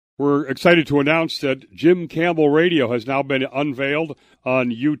We're excited to announce that Jim Campbell Radio has now been unveiled on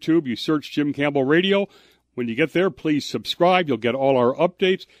YouTube. You search Jim Campbell Radio. When you get there, please subscribe. You'll get all our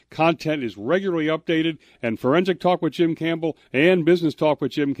updates. Content is regularly updated. And Forensic Talk with Jim Campbell and Business Talk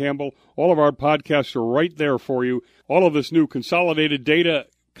with Jim Campbell, all of our podcasts are right there for you. All of this new consolidated data,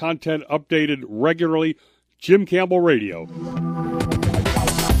 content updated regularly. Jim Campbell Radio.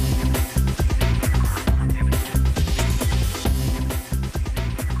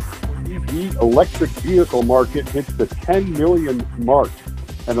 The electric vehicle market hits the 10 million mark.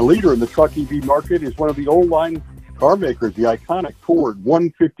 And the leader in the truck EV market is one of the old-line car makers. The iconic Ford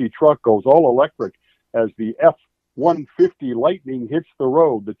 150 truck goes all electric as the F-150 Lightning hits the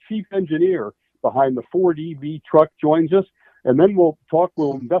road. The chief engineer behind the Ford EV truck joins us. And then we'll talk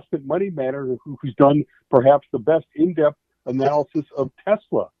with investment money manager who's done perhaps the best in-depth analysis of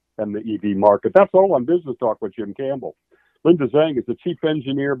Tesla and the EV market. That's all on Business Talk with Jim Campbell. Linda Zhang is the chief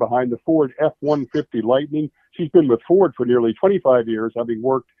engineer behind the Ford F-150 Lightning. She's been with Ford for nearly 25 years, having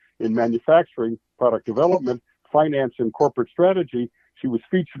worked in manufacturing, product development, finance, and corporate strategy. She was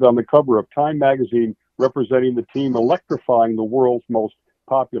featured on the cover of Time magazine, representing the team electrifying the world's most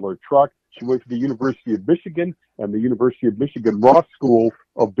popular truck. She went to the University of Michigan and the University of Michigan Ross School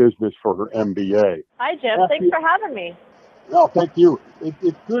of Business for her MBA. Hi, Jim. Thanks for having me. No, thank you.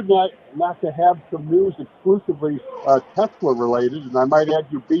 It's good not to have some news exclusively Tesla related, and I might add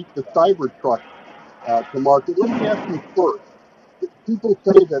you beat the Cybertruck to market. Let me ask you first. People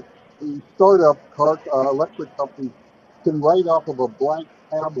say that the startup electric companies can write off of a blank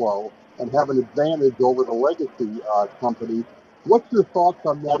tableau and have an advantage over the legacy companies. What's your thoughts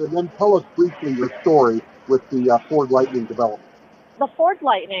on that? And then tell us briefly your story with the Ford Lightning development. The Ford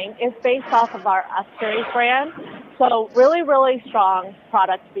Lightning is based off of our S-Series brand, so really, really strong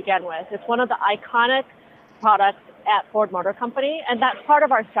product to begin with. It's one of the iconic products at Ford Motor Company, and that's part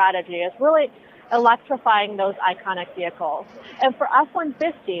of our strategy, is really electrifying those iconic vehicles. And for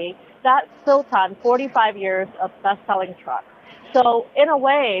F-150, that's built on 45 years of best-selling trucks. So in a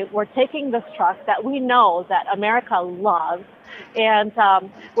way, we're taking this truck that we know that America loves, and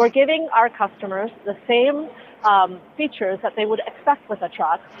we're giving our customers the same features that they would expect with a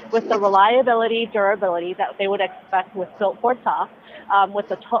truck, with the reliability, durability that they would expect with built Ford stuff, with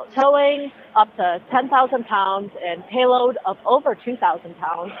the towing up to 10,000 pounds and payload of over 2,000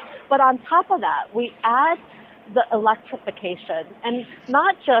 pounds. But on top of that, we add the electrification, and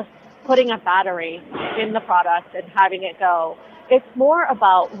not just putting a battery in the product and having it go. It's more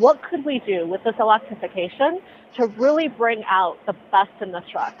about what could we do with this electrification to really bring out the best in the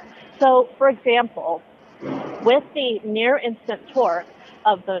truck. So, for example, with the near instant torque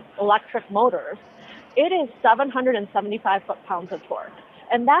of the electric motors, it is 775 foot-pounds of torque,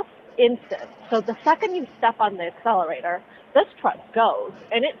 and that's instant. So the second you step on the accelerator, this truck goes,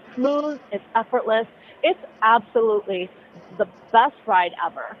 and it's smooth, it's effortless, it's absolutely the best ride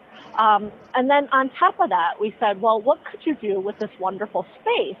ever. And then on top of that, we said, well, what could you do with this wonderful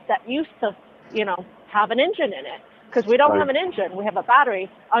space that used to, have an engine in it? Because we don't have an engine, we have a battery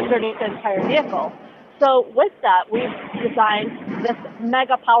underneath the entire vehicle. So with that, we've designed this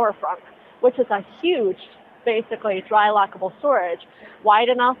mega power front, which is a huge, basically dry lockable storage, wide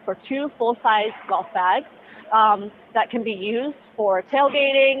enough for 2 full-size golf bags that can be used for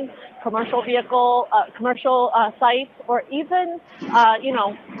tailgating, commercial vehicle, sites, or even,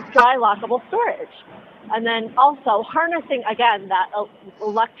 dry lockable storage. And then also harnessing, again, that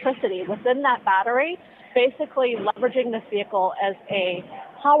electricity within that battery, basically leveraging this vehicle as a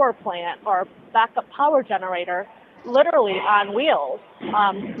power plant or backup power generator, literally on wheels,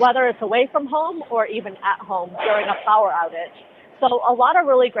 whether it's away from home or even at home during a power outage. So a lot of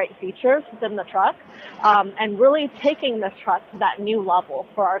really great features within the truck, and really taking this truck to that new level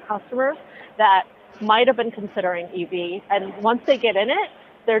for our customers that might have been considering EV. And once they get in it,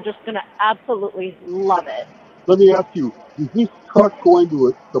 they're just going to absolutely love it. Let me ask you, is this truck going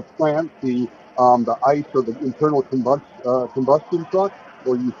to supplant the ICE or the internal combustion truck,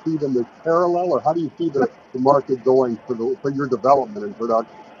 or you see them as parallel, or how do you see the market going for your development and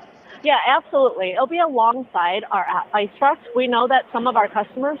production? Yeah, absolutely. It'll be alongside our ICE trucks. We know that some of our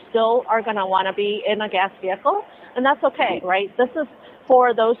customers still are going to want to be in a gas vehicle, and that's okay, right? This is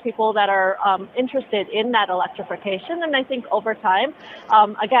for those people that are interested in that electrification, and I think over time,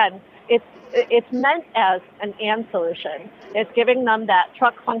 again, it's meant as an and solution. It's giving them that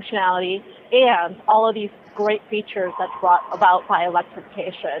truck functionality and all of these great features that's brought about by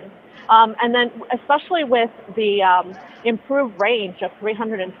electrification. And then especially with the improved range of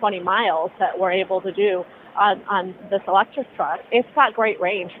 320 miles that we're able to do on this electric truck, it's got great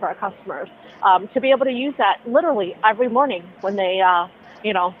range for our customers to be able to use that literally every morning when they,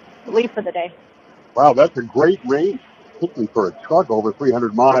 leave for the day. Wow, that's a great range, particularly for a truck over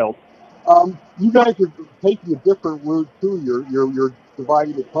 300 miles. You guys are taking a different route too. You're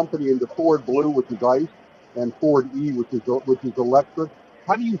dividing the company into Ford Blue, which is ICE, and Ford E, which is electric.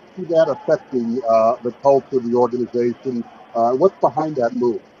 How do you see that affecting the culture of the organization? What's behind that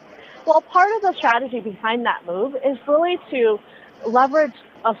move? Well, part of the strategy behind that move is really to leverage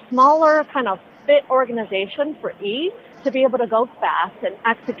a smaller kind of fit organization for E to be able to go fast and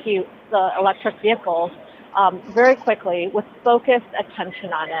execute the electric vehicles very quickly with focused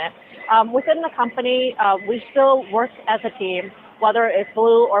attention on it. Within the company, we still work as a team, whether it's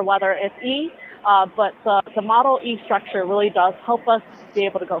Blue or whether it's E, but the Model E structure really does help us be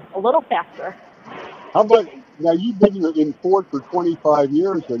able to go a little faster. How about now? You've been in Ford for 25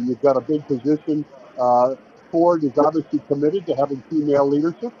 years, and you've got a big position. Ford is obviously committed to having female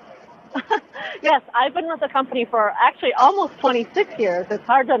leadership. Yes, I've been with the company for actually almost 26 years. It's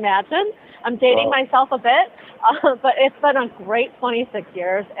hard to imagine. I'm dating myself a bit, but it's been a great 26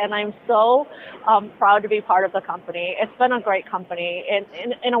 years, and I'm so proud to be part of the company. It's been a great company, and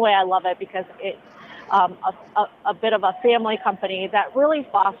in a way I love it because it's a bit of a family company that really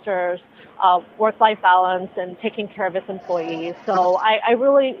fosters work-life balance and taking care of its employees. So I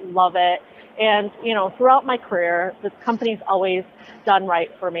really love it. And, you know, throughout my career, the company's always done right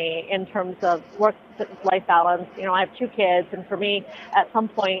for me in terms of work-life balance. You know, I have 2 kids, and for me, at some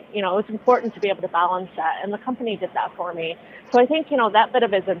point, you know, it was important to be able to balance that, and the company did that for me. So I think, you know, that bit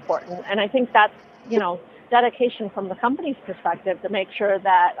of it is important, and I think that's, you know, dedication from the company's perspective to make sure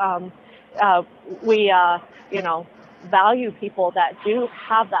that we, you know, value people that do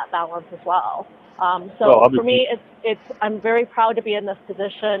have that balance as well. So for me, I'm very proud to be in this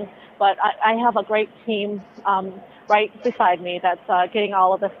position, but I have a great team right beside me that's getting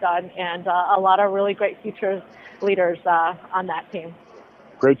all of this done, and a lot of really great future leaders on that team.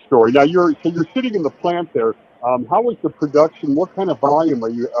 Great story. Now you're sitting in the plant there. How is the production? What kind of volume are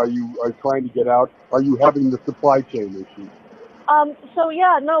you trying to get out? Are you having the supply chain issues?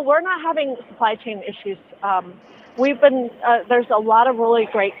 No, we're not having supply chain issues. We've been, there's a lot of really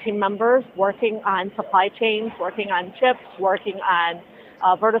great team members working on supply chains, working on chips, working on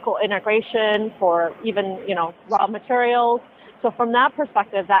vertical integration for even, you know, raw materials. So from that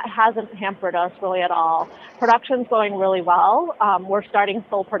perspective, that hasn't hampered us really at all. Production's going really well. We're starting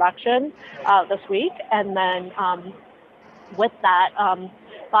full production this week. And then with that,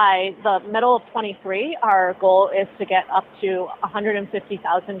 by the middle of 23, our goal is to get up to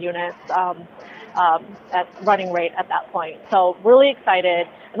 150,000 units at running rate at that point. So really excited.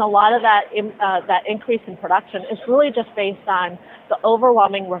 And a lot of that that increase in production is really just based on the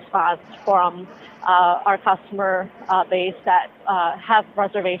overwhelming response from our customer base that have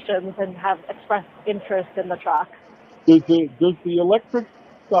reservations and have expressed interest in the truck. Does the electric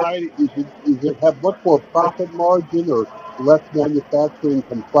side, does it have much more profit margin or less manufacturing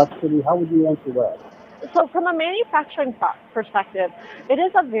complexity? How would you answer that? So from a manufacturing perspective, it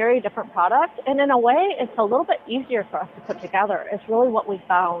is a very different product, and in a way, it's a little bit easier for us to put together. It's really what we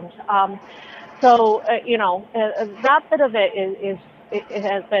found. You know, that bit of it it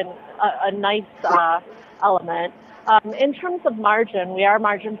has been a nice element. In terms of margin, we are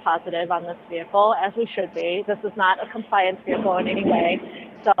margin positive on this vehicle, as we should be. This is not a compliance vehicle in any way.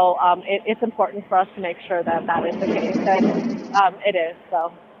 So it's important for us to make sure that that is the case, and it is.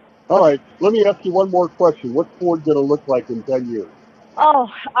 So. All right, let me ask you one more question. What's Ford going to look like in 10 years? Oh,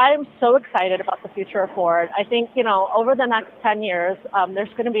 I'm so excited about the future of Ford. I think, you know, over the next 10 years, there's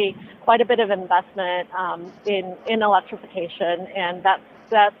going to be quite a bit of investment in electrification, and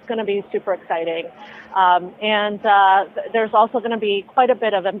that's going to be super exciting. There's also going to be quite a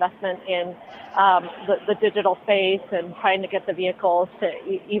bit of investment in the digital space and trying to get the vehicles to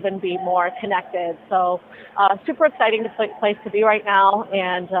even be more connected. So super exciting place to be right now,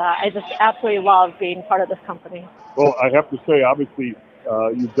 and I just absolutely love being part of this company. Well, I have to say, obviously,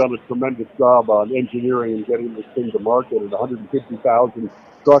 you've done a tremendous job on engineering and getting this thing to market at 150,000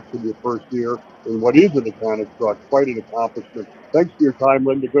 trucks in your first year in what is an iconic truck. Quite an accomplishment. Thanks for your time,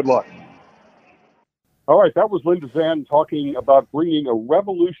 Linda. Good luck. All right, that was Linda Zhang talking about bringing a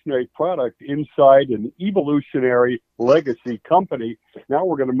revolutionary product inside an evolutionary legacy company. Now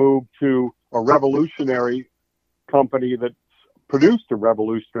we're going to move to a revolutionary company that's produced a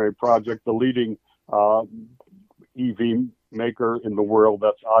revolutionary project, the leading EV maker in the world.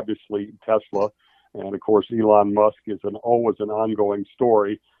 That's obviously Tesla. And, of course, Elon Musk is always an ongoing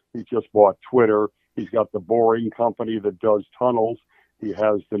story. He just bought Twitter. He's got the Boring Company that does tunnels. He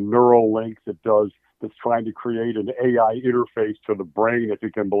has the Neuralink that's trying to create an AI interface to the brain, if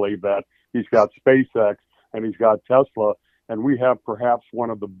you can believe that. He's got SpaceX, and he's got Tesla. and we have perhaps one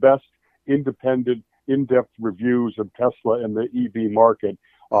of the best independent, in-depth reviews of Tesla and the EV market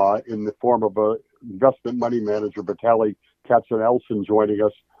in the form of a investment money manager, Vitaly Katsanelson, joining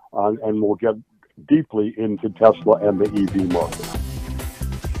us, and we'll get deeply into Tesla and the EV market.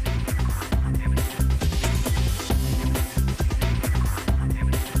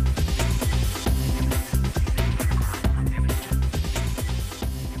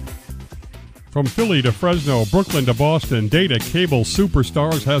 From Philly to Fresno, Brooklyn to Boston, Data Cable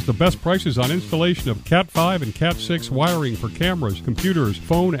Superstars has the best prices on installation of Cat 5 and Cat 6 wiring for cameras, computers,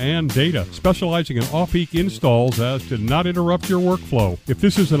 phone, and data, specializing in off-peak installs as to not interrupt your workflow. If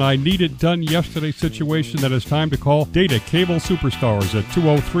this is an I need it done yesterday situation, then it's time to call Data Cable Superstars at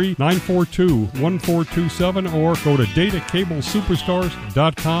 203-942-1427 or go to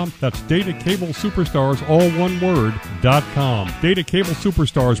datacablesuperstars.com. That's Data Cable Superstars, all one word, .com. Data Cable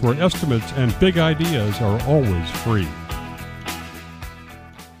Superstars, where estimates and big ideas are always free.